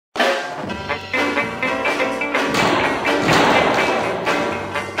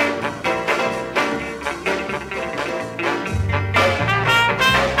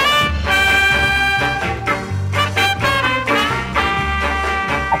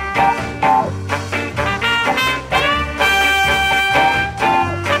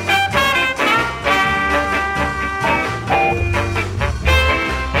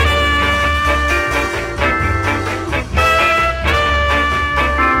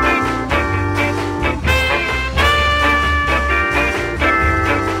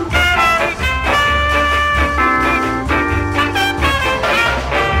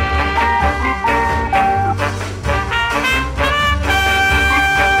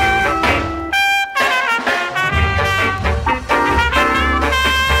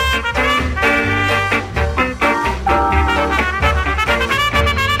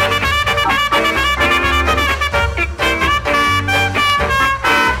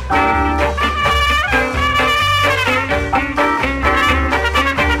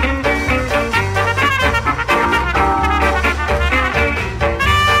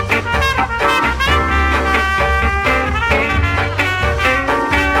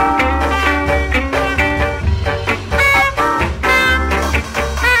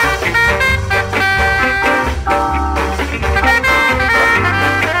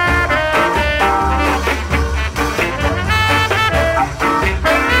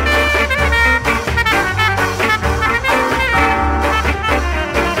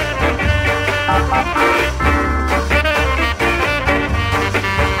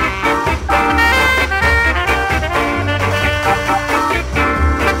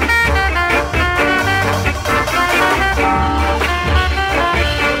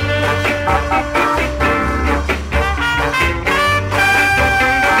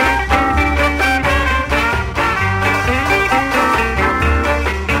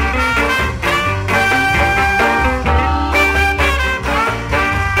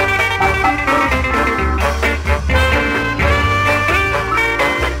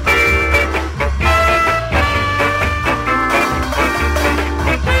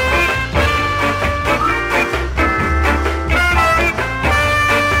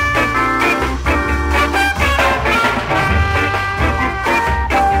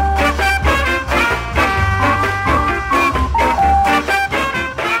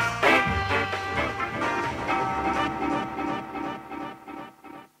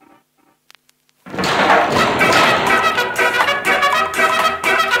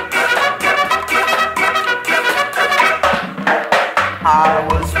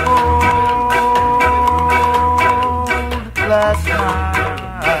was cold last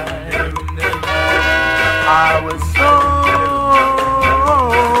night. I was so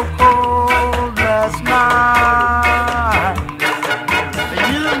cold last night.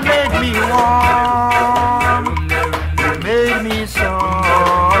 You made me warm. You made me so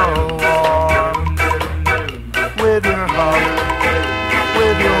warm. With your hug,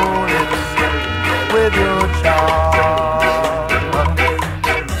 with your lips, with your charm.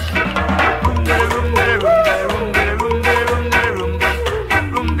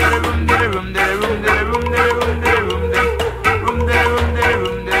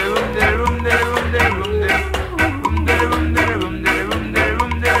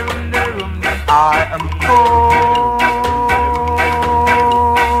 I am cold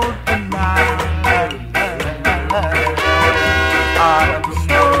tonight. I am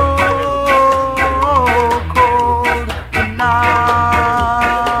so cold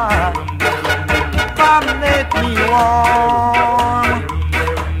tonight. Come make me warm.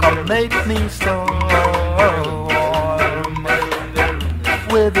 Come make me so warm.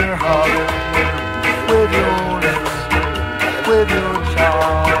 With your hug, with your lips, with your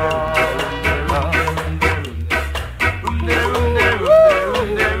charm.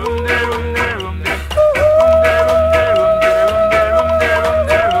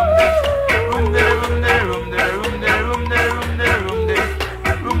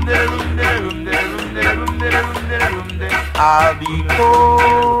 I'll be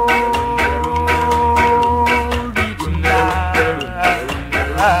cold tonight.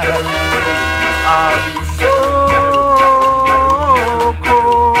 I'll be so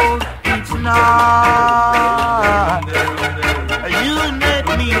cold tonight. You make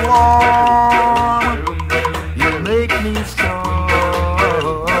me warm. You make me so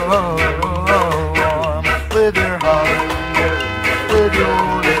warm. With your heart, with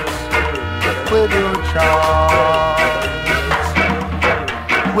your lips, with your charm.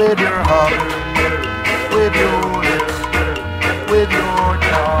 With your heart, with your lips, with your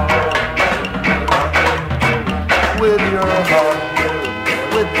charm. With your heart,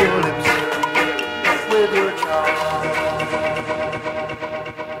 with your lips, with your charm.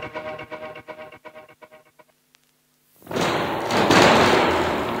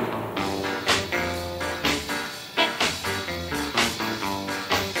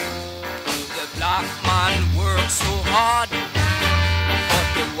 The black man works so hard,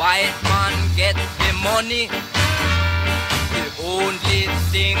 the white man get the money. The only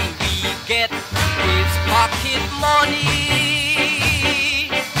thing we get is pocket money.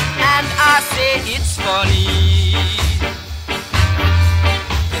 And I say it's funny.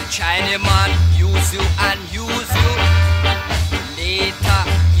 The Chinaman use you and use you. Later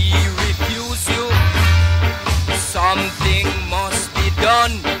he refuse you. Something must be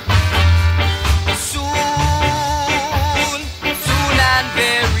done. Soon and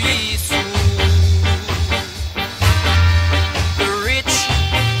very soon. The rich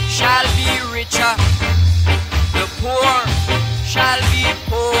shall be richer, the poor shall be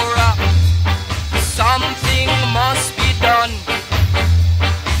poorer. Something must be done.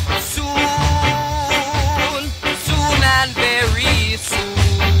 Soon and very soon.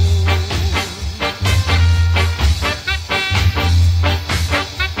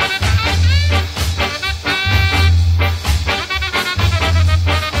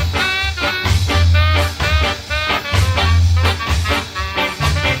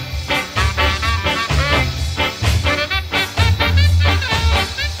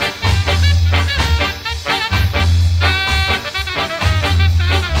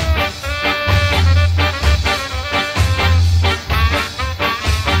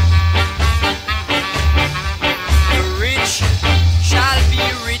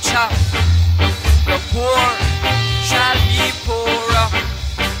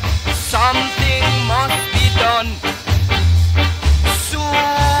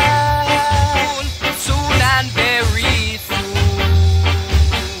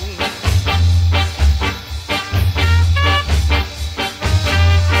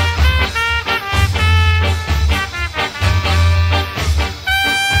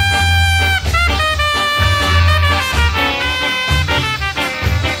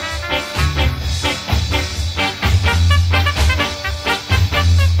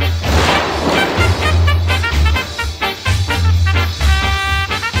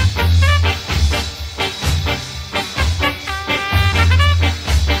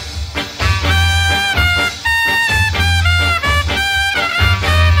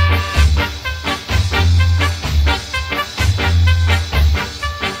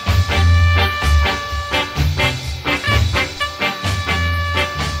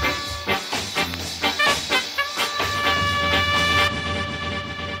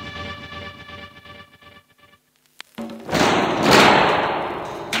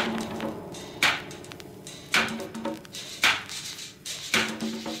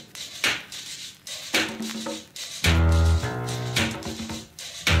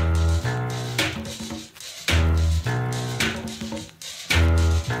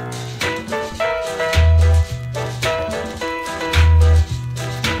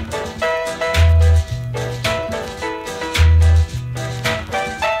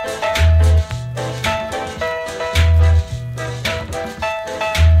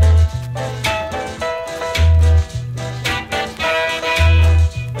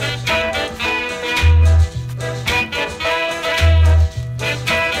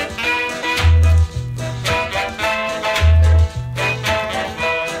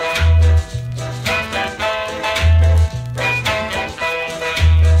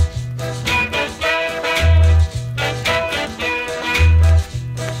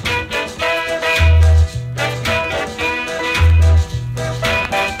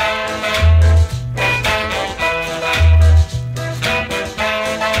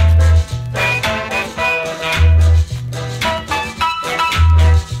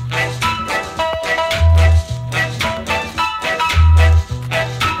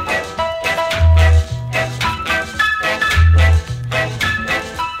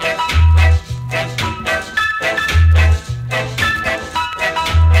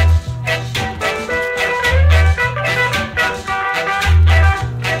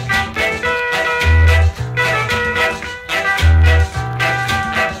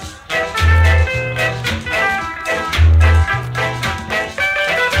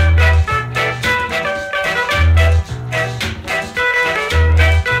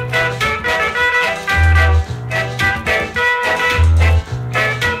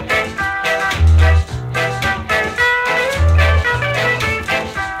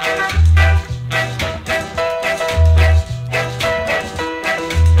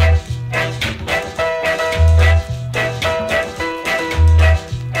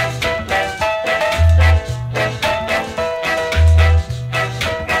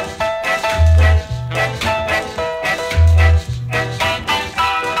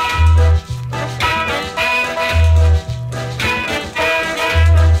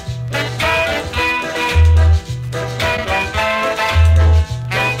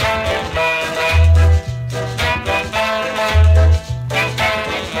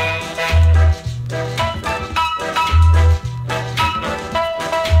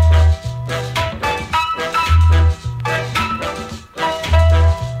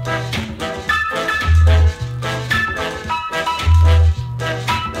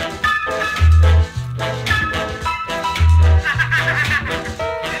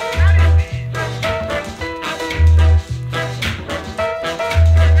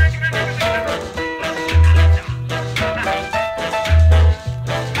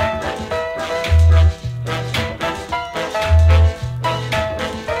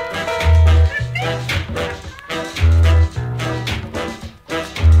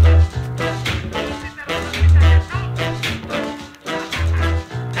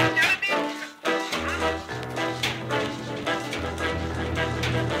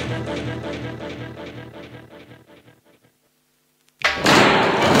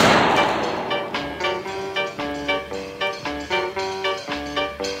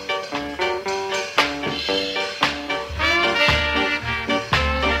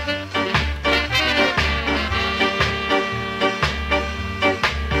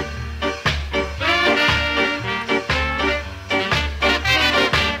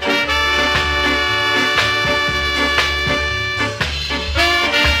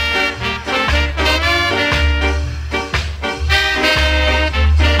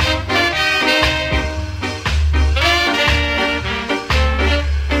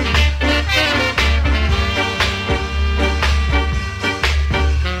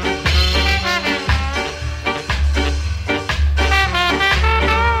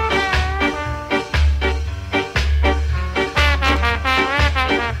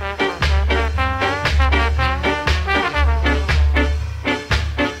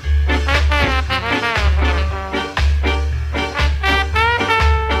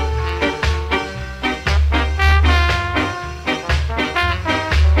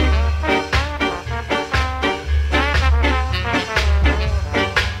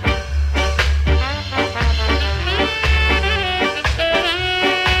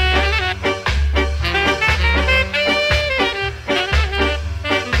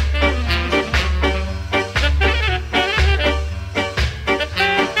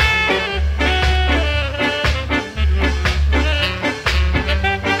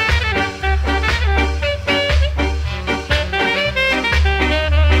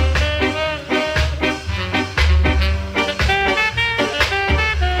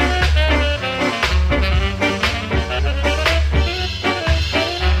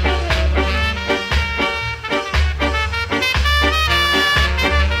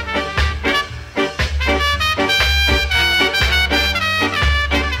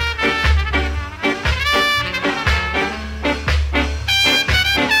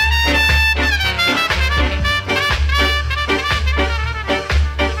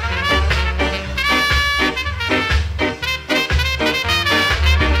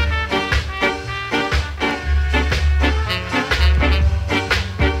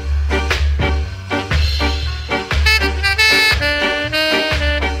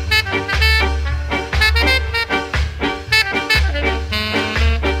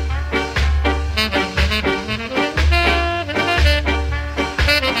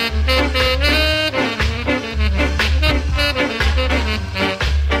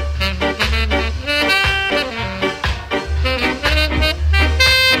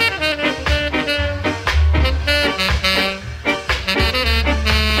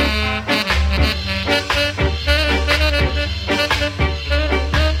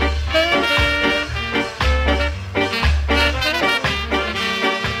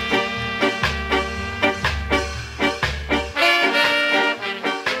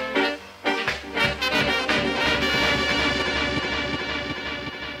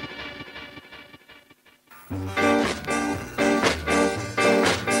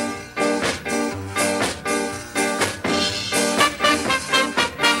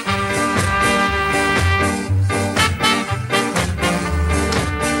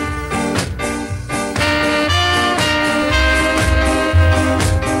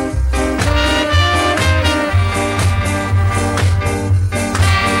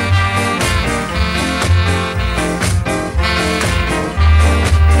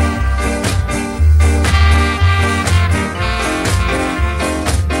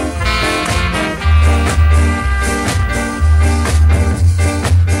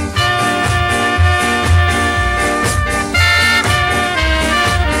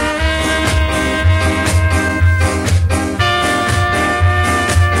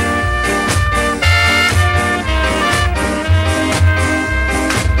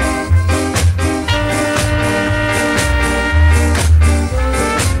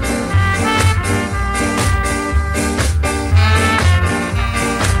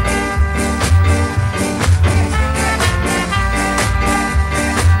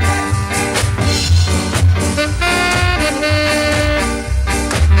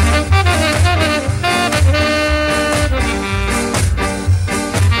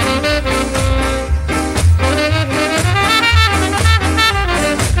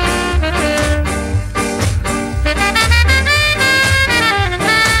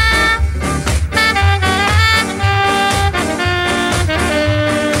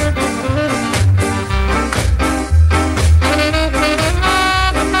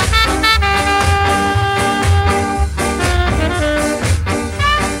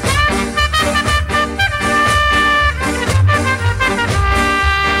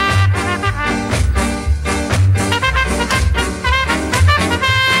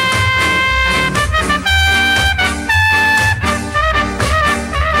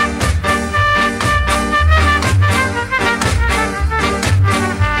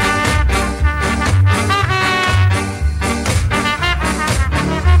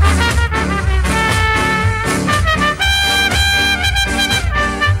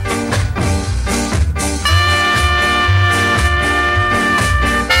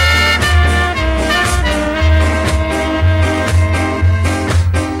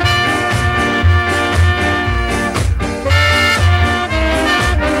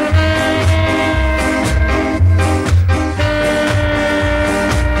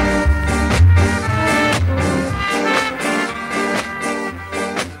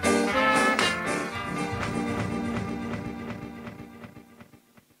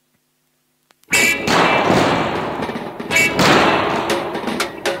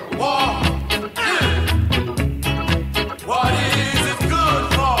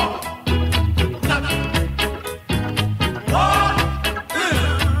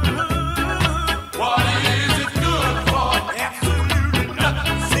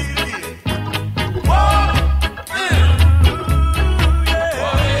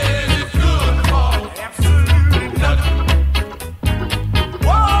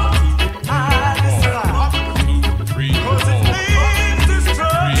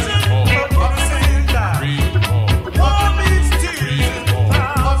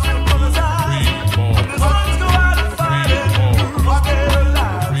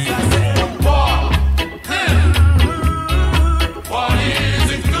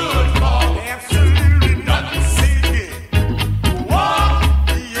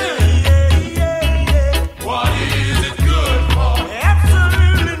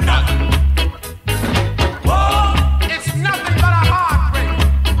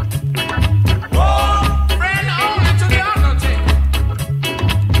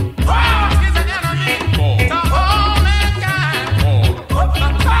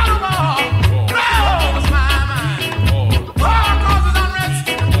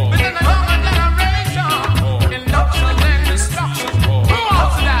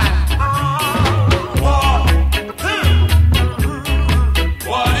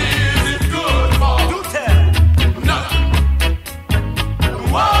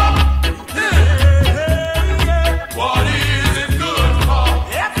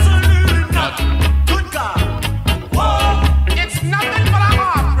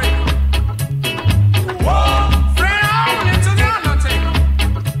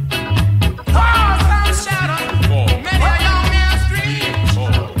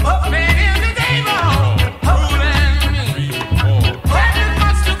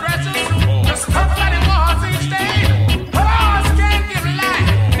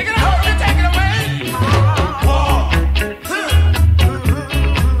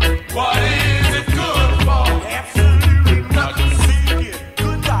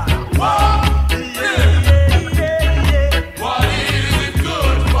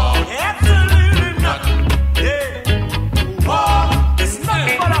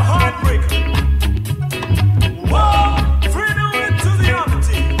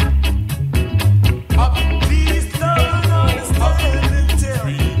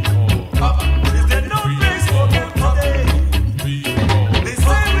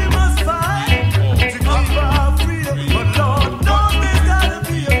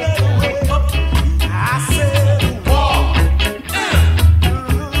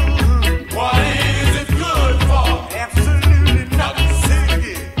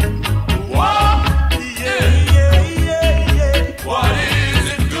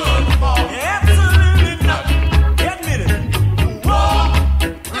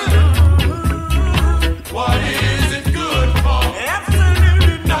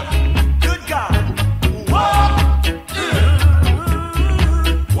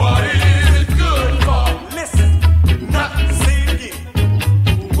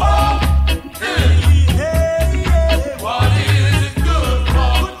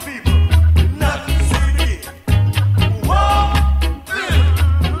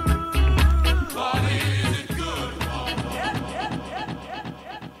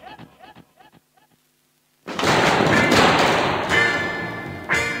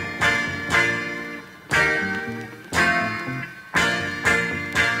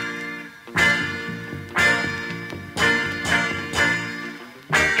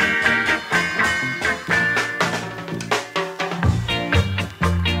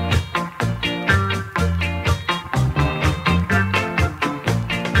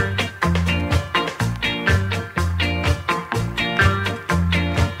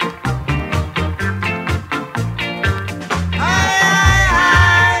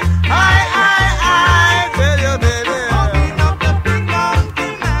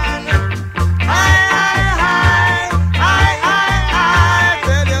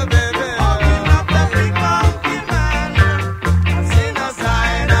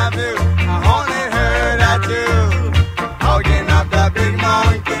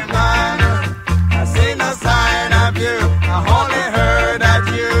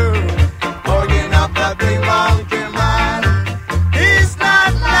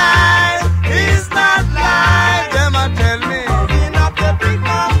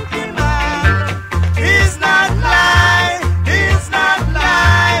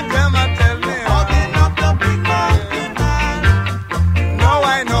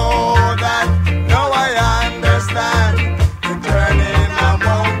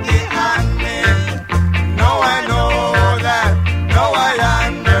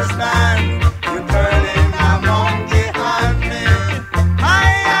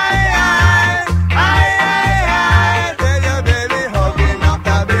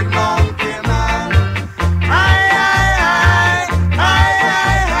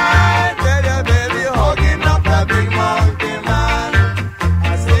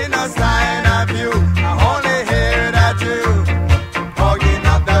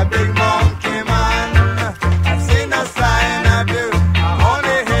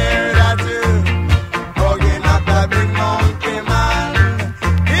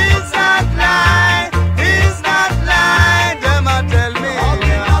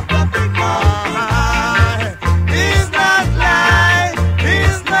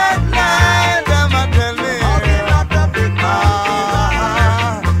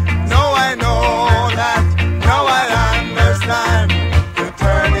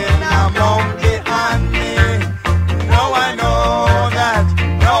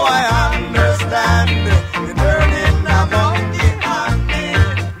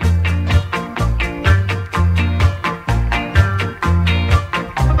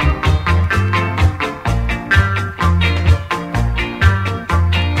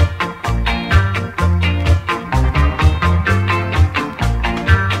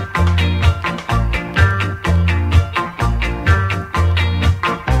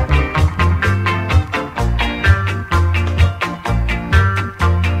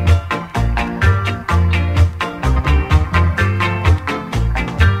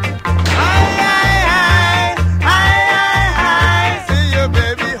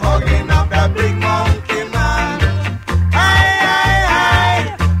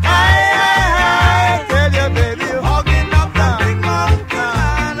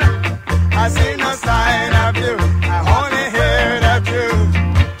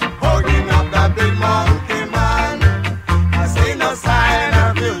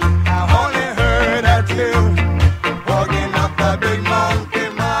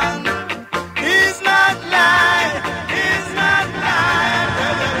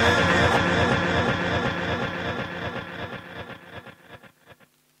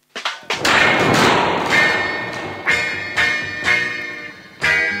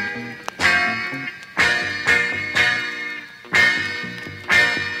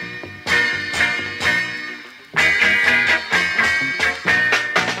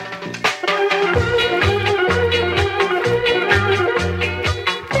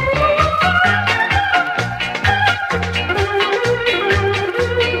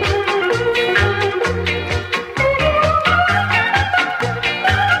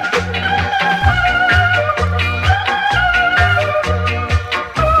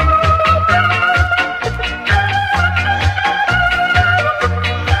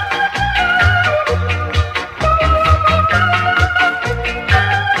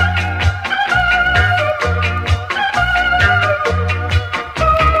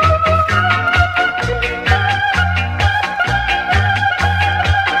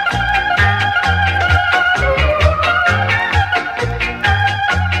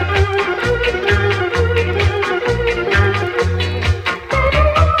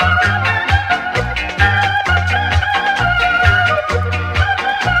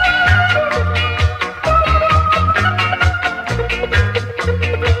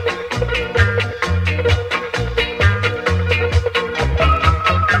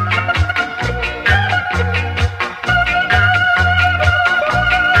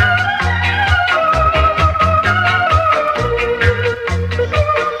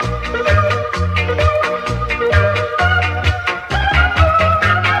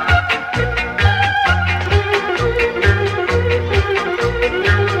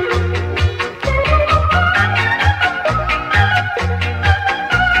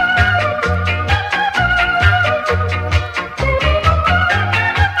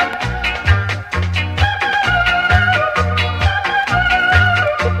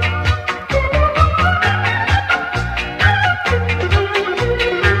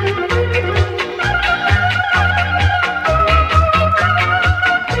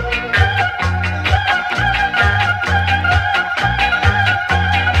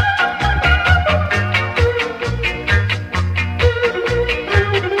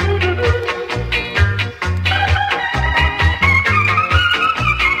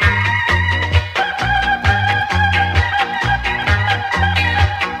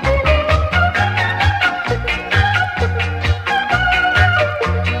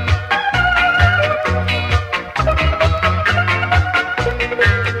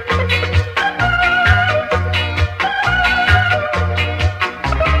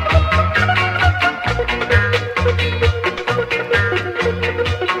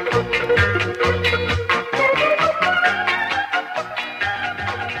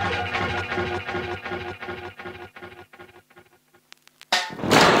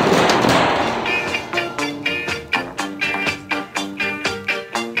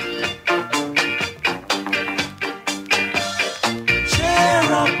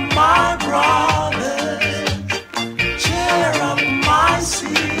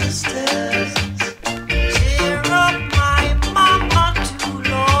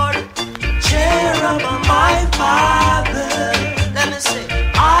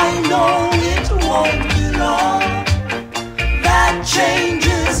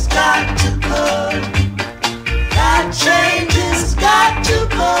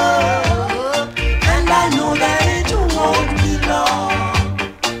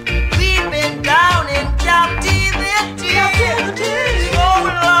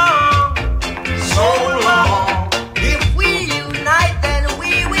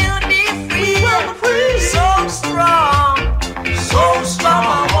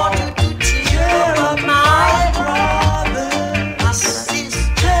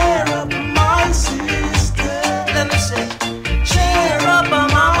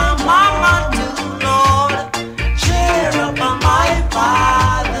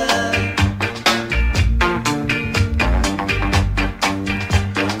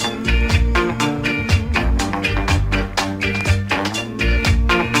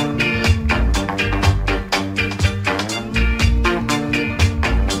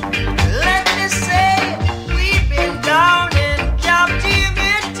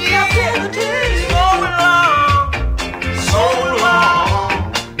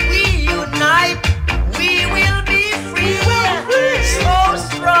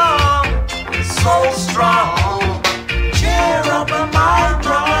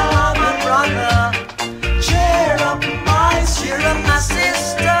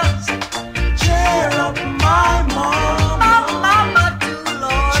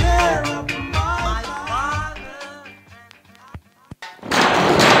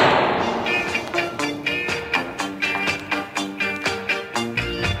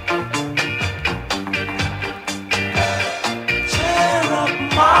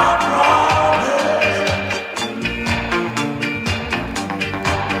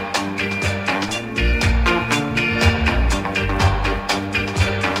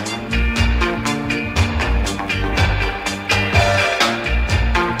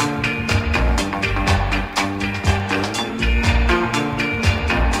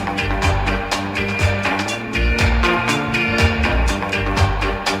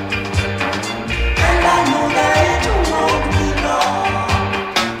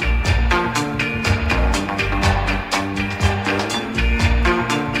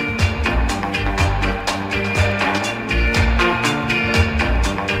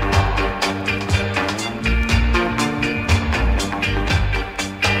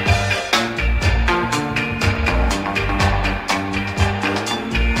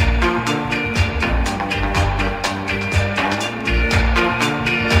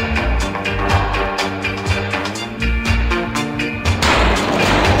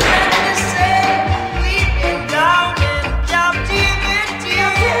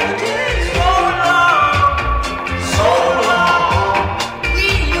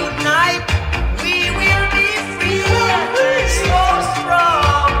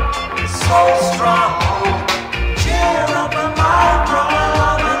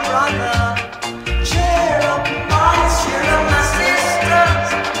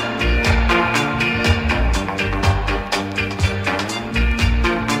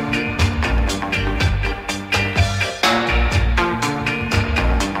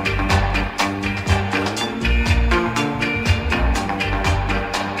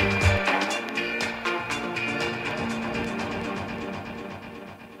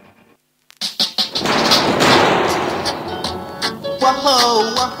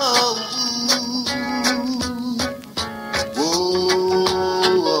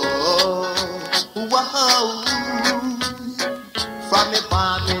 From the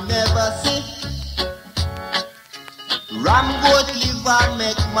farm we never see. Ram goat liver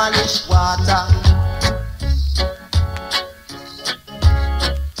make Manish water.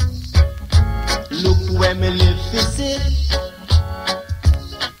 Look where me live to see.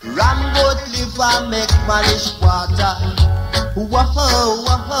 Ram goat liver make Manish water. Whoa,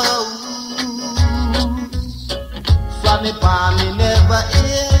 whoa. From the farm we never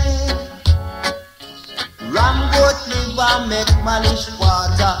hear. Ram goat liver make Manish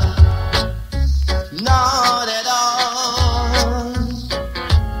water. Not at all.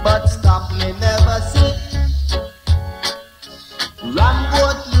 But stop me never see. Ram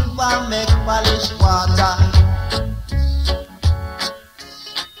goat liver make Manish water.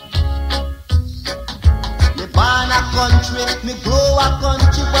 Me born a country, me grow a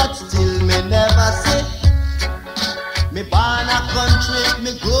country, but still me never see. Me born a country,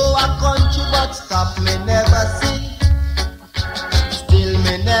 me grow a country, but stop me never see. Still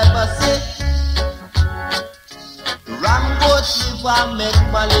me never see. Ram goat liver make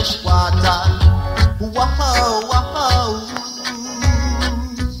Manish water. Whoa, whoa.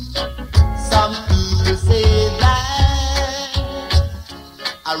 Some people say that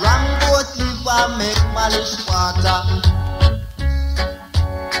a ram goat liver make Manish water.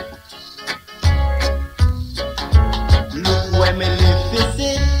 When me live this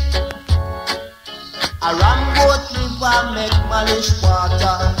it, a ram goat liver make Manish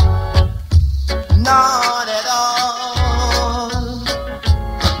water. Not at all.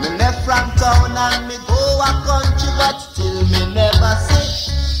 Me left from town and me go a country, but still me never see.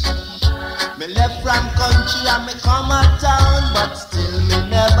 Me left from country and me come a town, but still me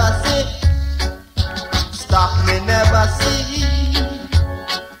never see. Stop me never see.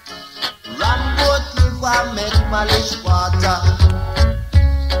 Ram goat liver make Manish water.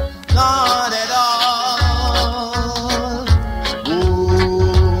 Not at all.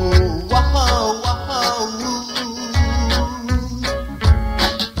 Ooh, whoa, whoa.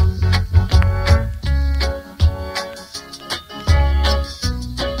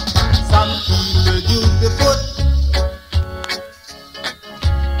 Some people use the foot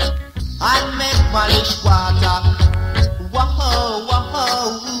and make Manish water. Whoa,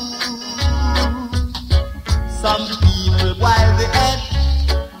 whoa. Some people boil the head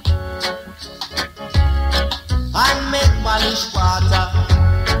and make Manish water.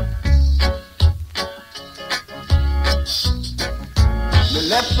 Me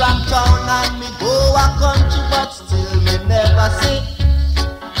left from town and me go a country, but still me never see.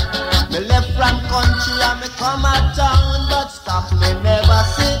 Me left from country and me come a town, but stop me never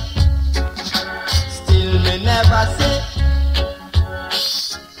see. Still me never see.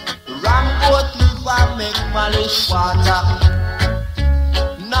 Ram goat liver make Manish water.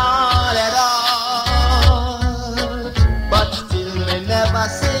 Not at all. But still me never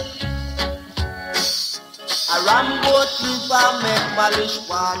see. A ram goat liver make Manish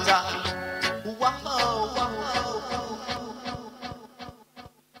water. Whoa, whoa.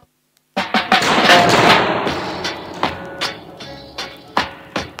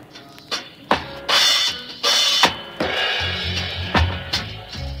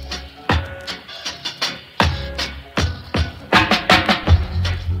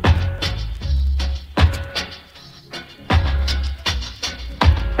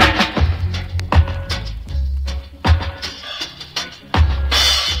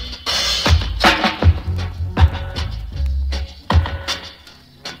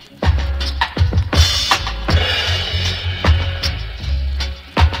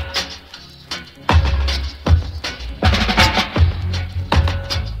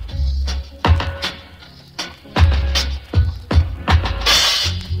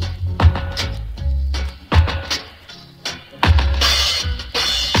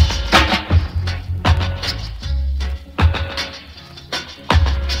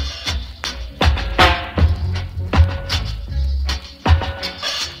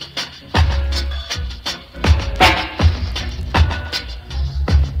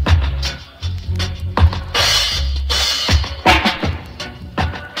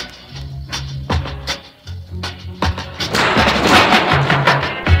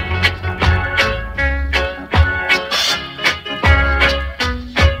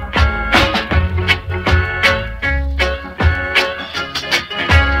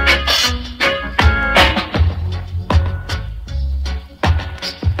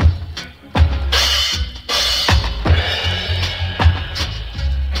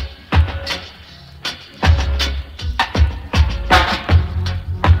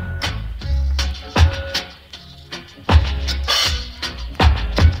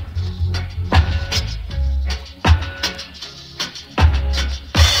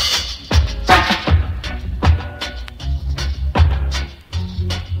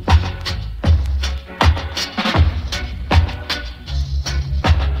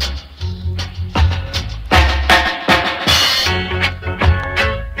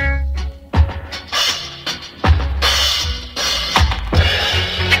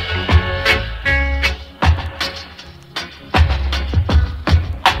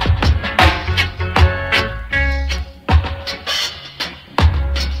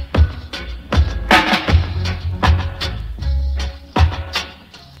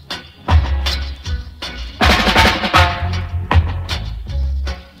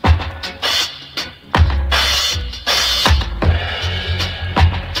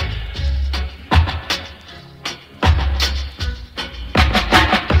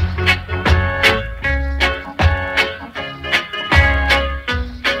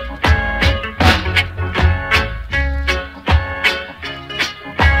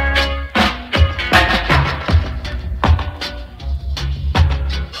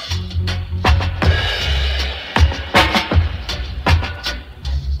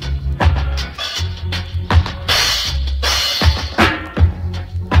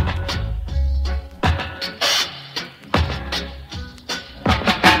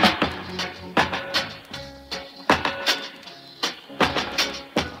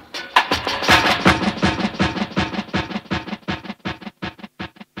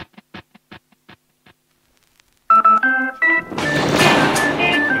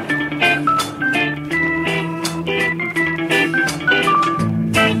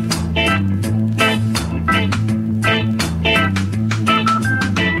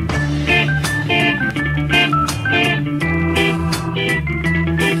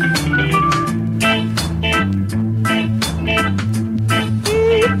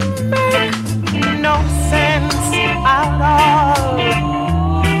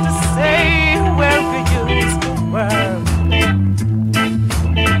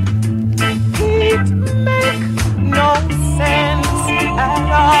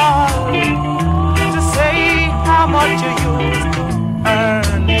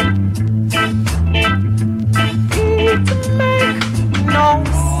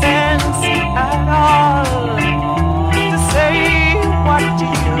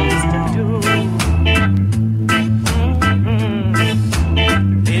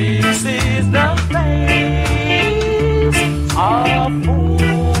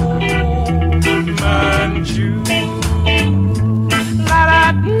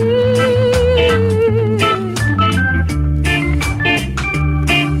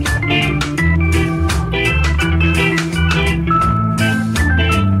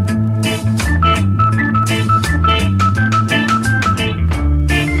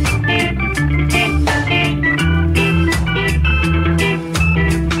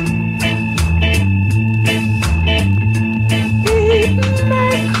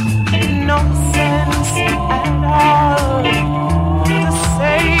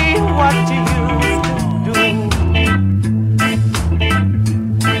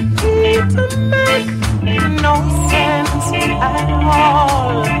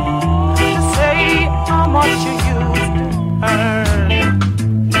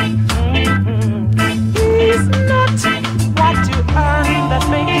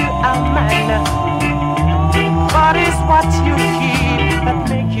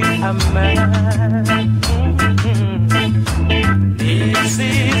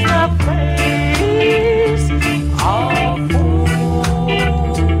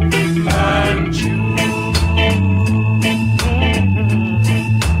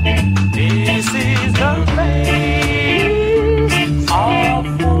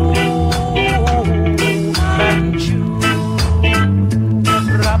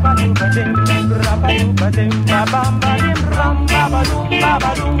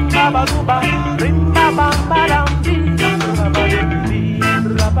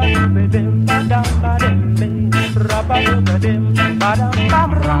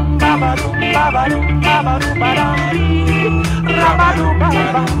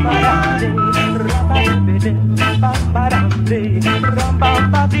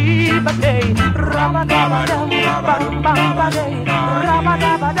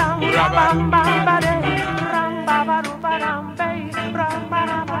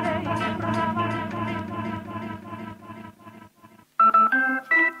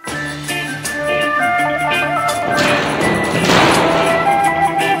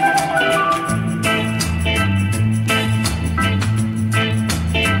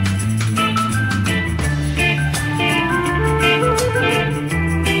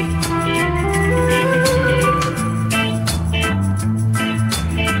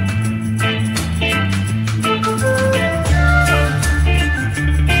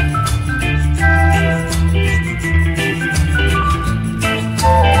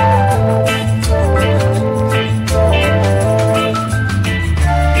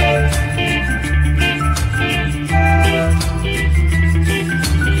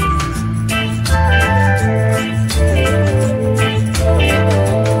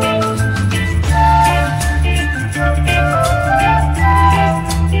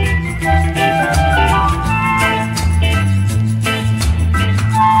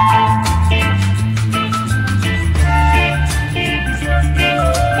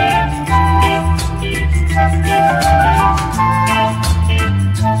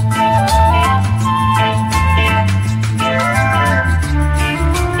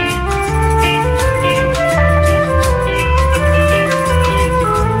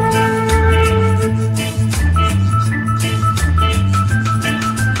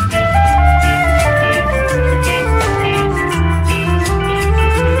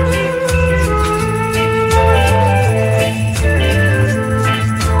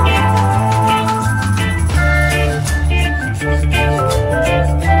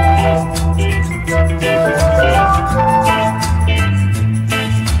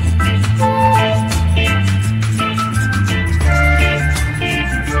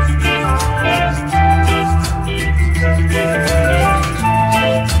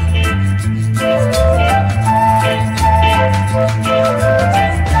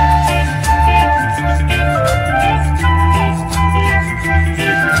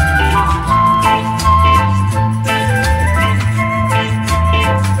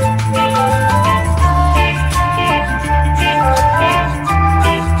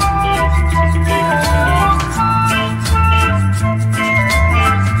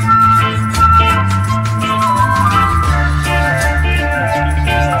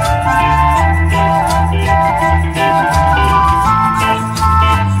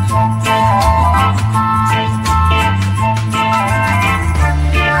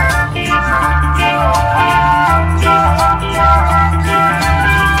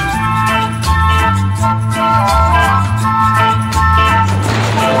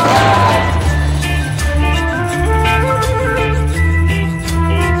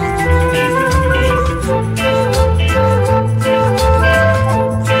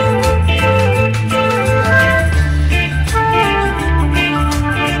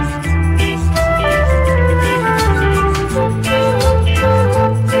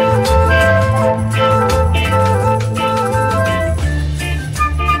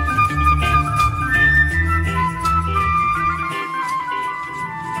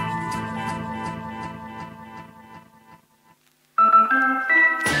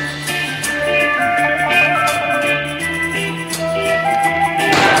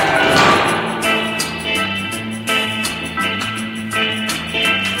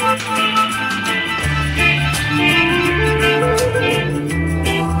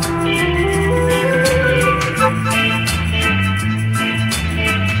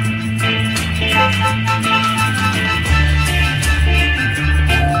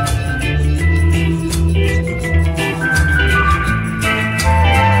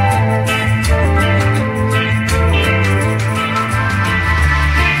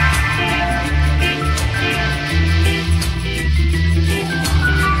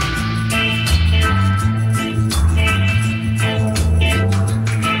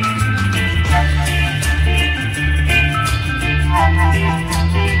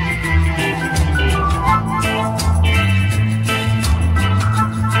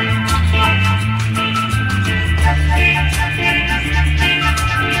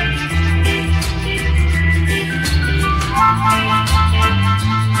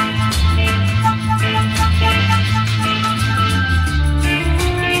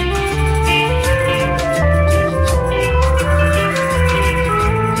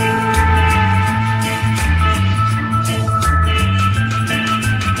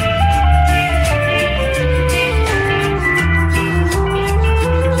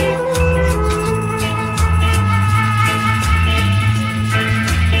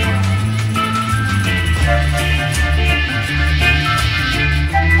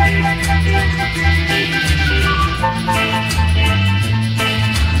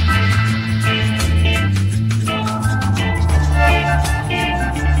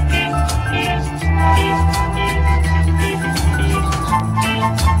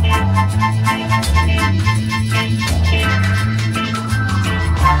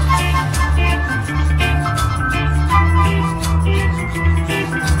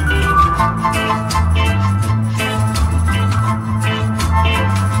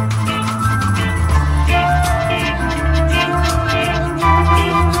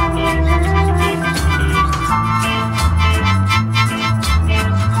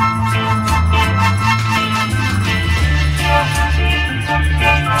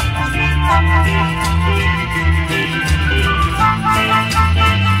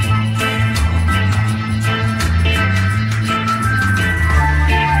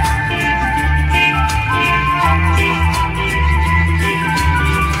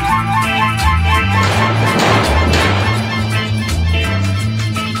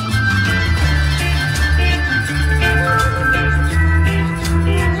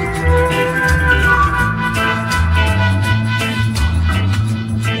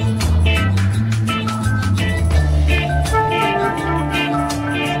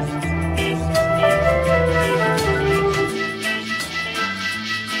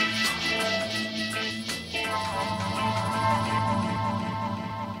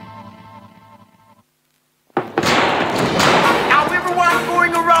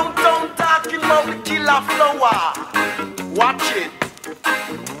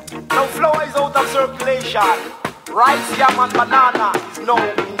 circulation. Rice, yam and banana is now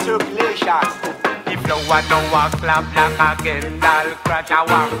in circulation. The flower now a clap like a Kendall crash, I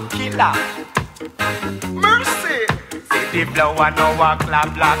want killer. Mercy. See the flower now a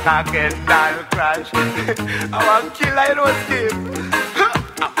clap like a Kendall crash. I want killer, you know, Steve.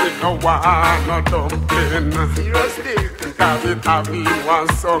 We no want no dumpling. Serious thing. Cause it happy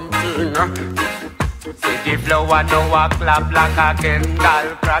want something. See the flower now a clap like a Kendall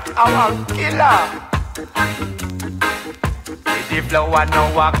crash, I want killer. The flower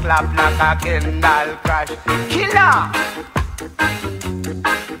now a clap like a Kendall crash. Killer!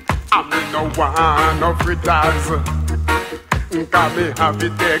 I me no want no fritters. Cause me have to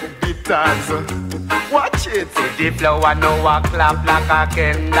take bitters. Watch it! See the flower now a clap like a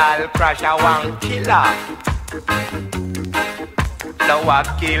Kendall crash. I want killer. Flower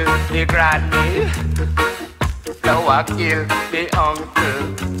kill the granny. Flower kill the uncle.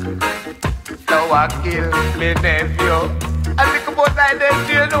 Flower kill me nephew. I think about that then,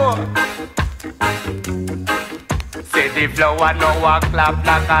 you know. Say the flower now a clap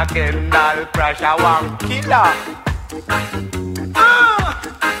like a Kendall crash, I want killer.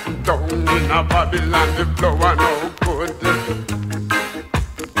 Down in a Babylon, the flower no good.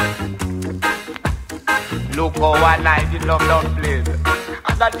 Look how one night the love don't play.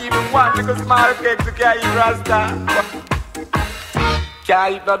 And not even one little small cake to carry Rasta.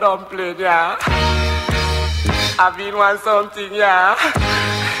 Can't eat no dumpling, yeah. I've been want something, yeah.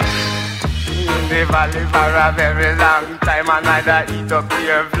 Never live for a very long time and neither eat up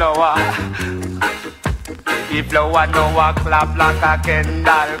your flower. The flower now a clap like a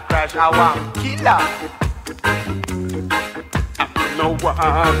Kendall crash, I want killer. No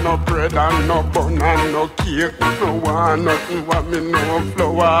want no bread and no bun and no cake. No want nothing what me no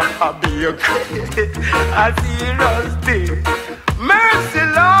flour a bake. A serious thing. Mercy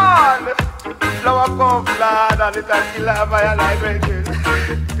Lord. Flower come blood and it a killer by a life engine.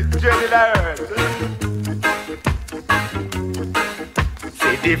 Journey the earth.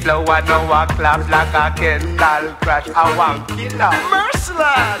 See the flower now a clap like a Kendall crash, I want killer. Mercy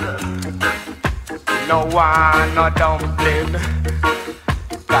Lord. No one no dumpling.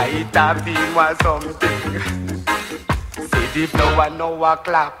 Cause it a been was something. See the flower now a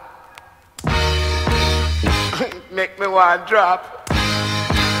clap. Make me want drop.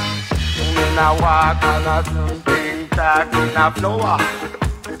 In a walk and a something talk in a flower.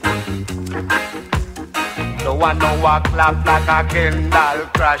 Flower now a clap like a Kendall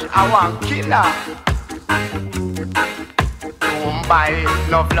crash, I want killer. Don't buy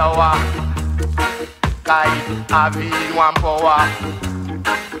no flower. Cause it a been one power.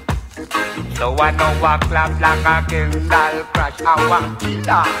 Flower now a clap like a Kendall crash, I want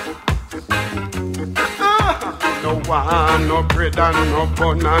killer. No want no bread and no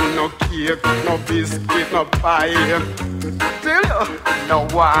bun and no cake, no biscuit, no pie. Still, no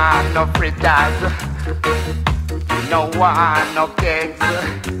want no fritters, no want no cakes.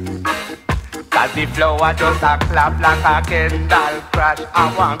 Cause the flower just a clap like a Kendall crash, I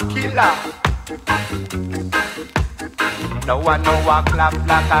want killer. No one no a clap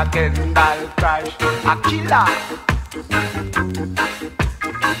like a Kendall crash, a killer.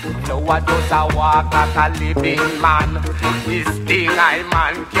 No one does a walk like a living man. This thing I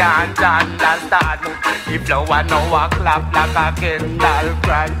man can't understand. The flower no a clap like a Kendall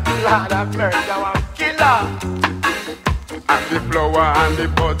crash. Lord of mercy, I want killer. And the flour and the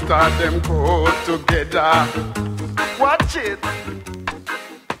butter them go together. Watch it.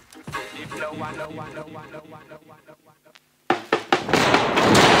 The flower no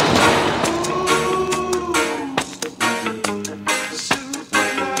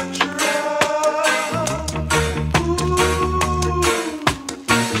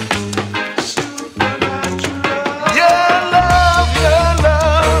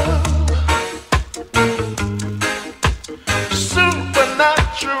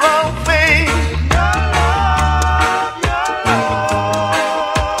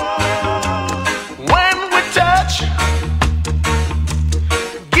touch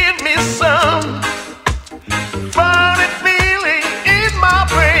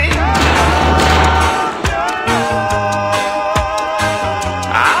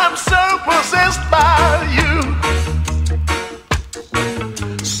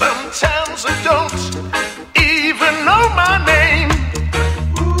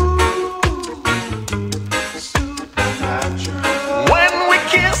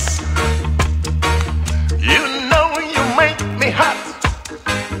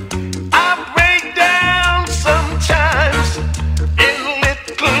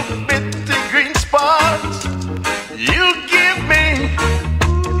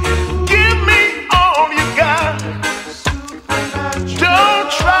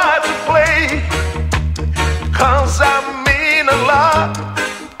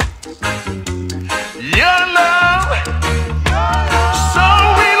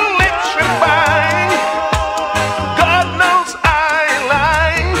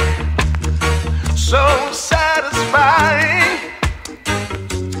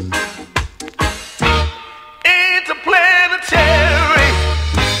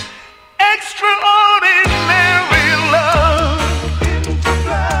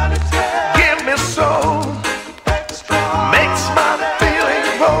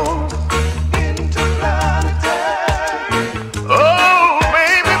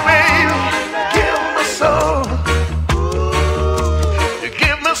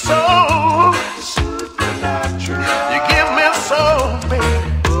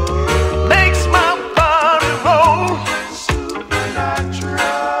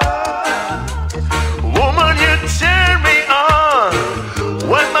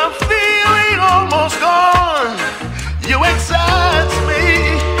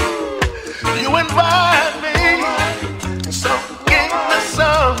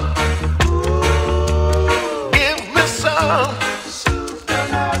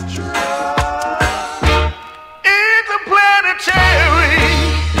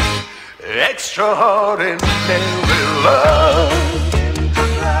extraordinary love.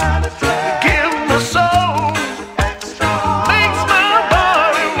 Give me soul, makes my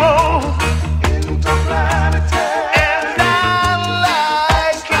body roll. And I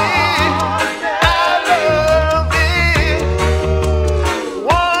like it, I love it.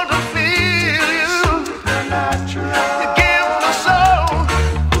 Want to feel you. You give me soul,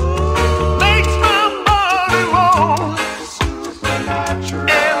 makes my body roll.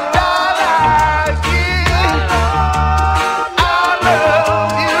 And I like it, I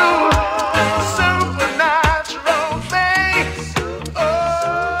love you. Supernatural things, oh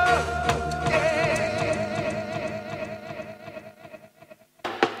yeah.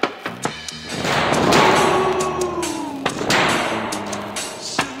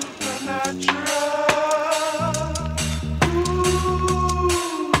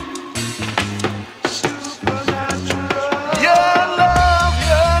 Your love,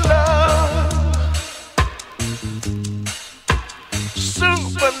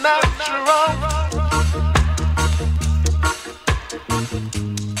 supernatural.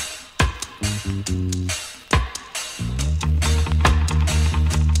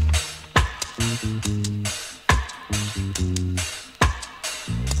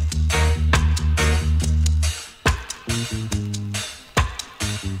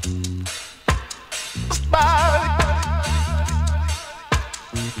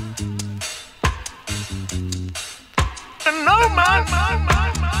 No man,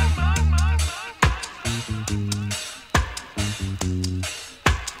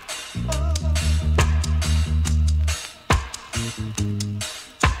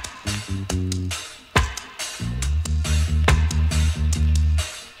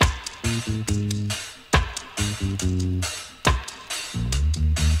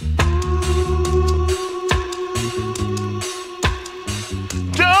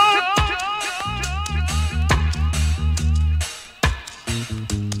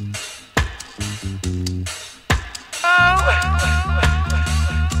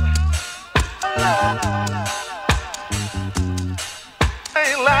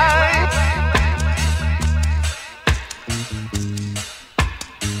 ain't lying.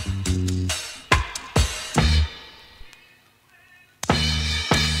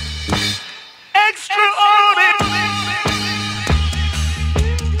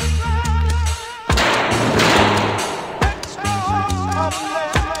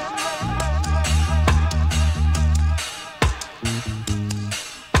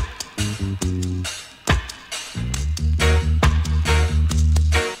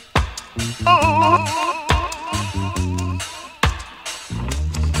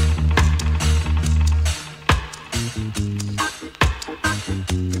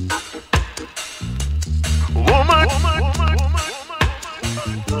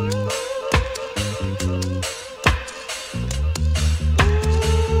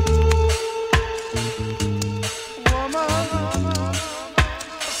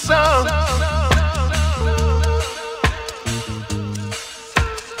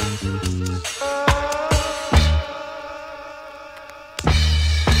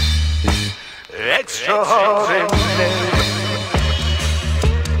 Extraordinary.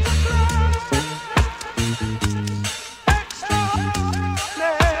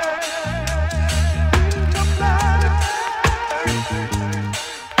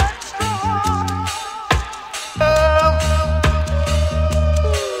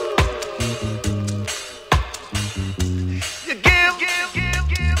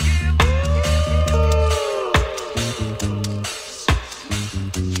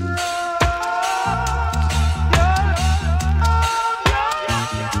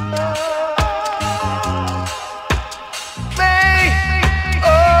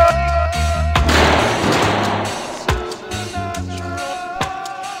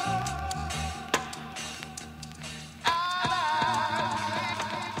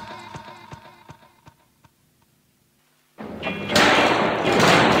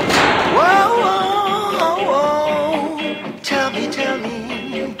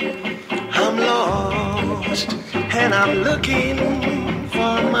 And I'm looking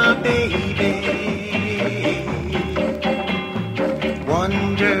for my baby.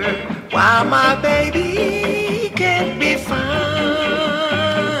 Wonder why my baby can't be found.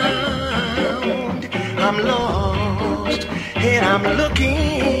 I'm lost and I'm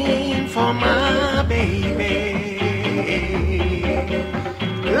looking for my baby.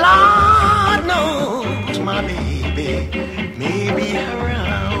 Lord knows my baby may be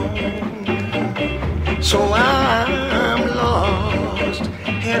around. So I'm lost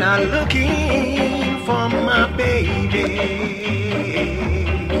and I'm looking for my baby.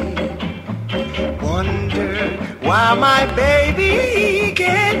 why my baby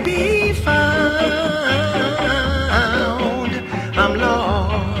can't be found. I'm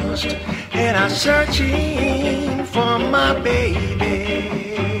lost and I'm searching for my baby.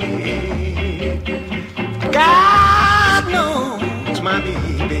 God knows my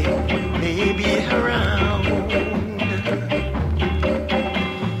baby may be around,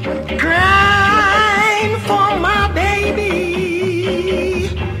 crying for my baby,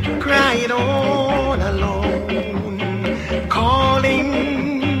 crying all alone, calling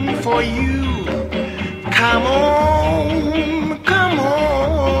for you. Come on, come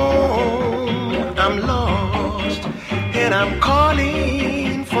on. I'm lost and I'm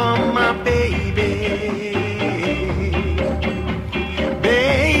calling for my baby.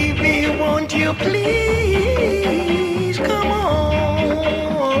 Baby, won't you please come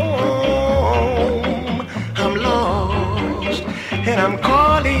home? I'm lost and I'm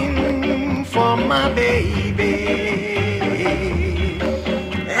calling for my baby.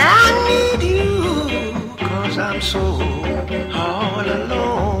 I need you, 'cause I'm so all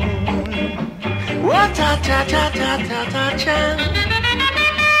alone. What ta ta ta ta ta ta cha.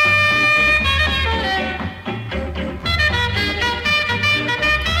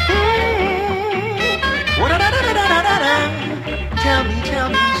 Tell me,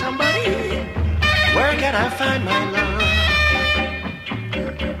 somebody, where can I find my love?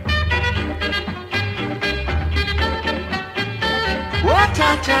 What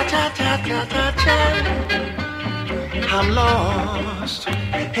ta ta ta ta ta ta ta. I'm lost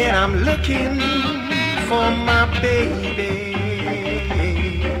and I'm looking for my baby.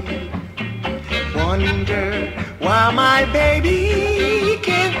 Wonder why my baby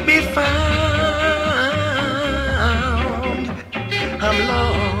can't be found. I'm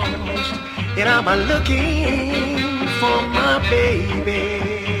lost and I'm looking for my baby.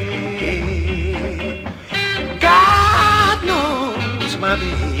 God knows my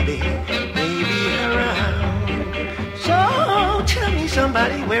baby may be around. So tell me,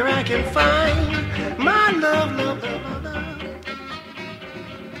 somebody, where I can find my love, love, love, love.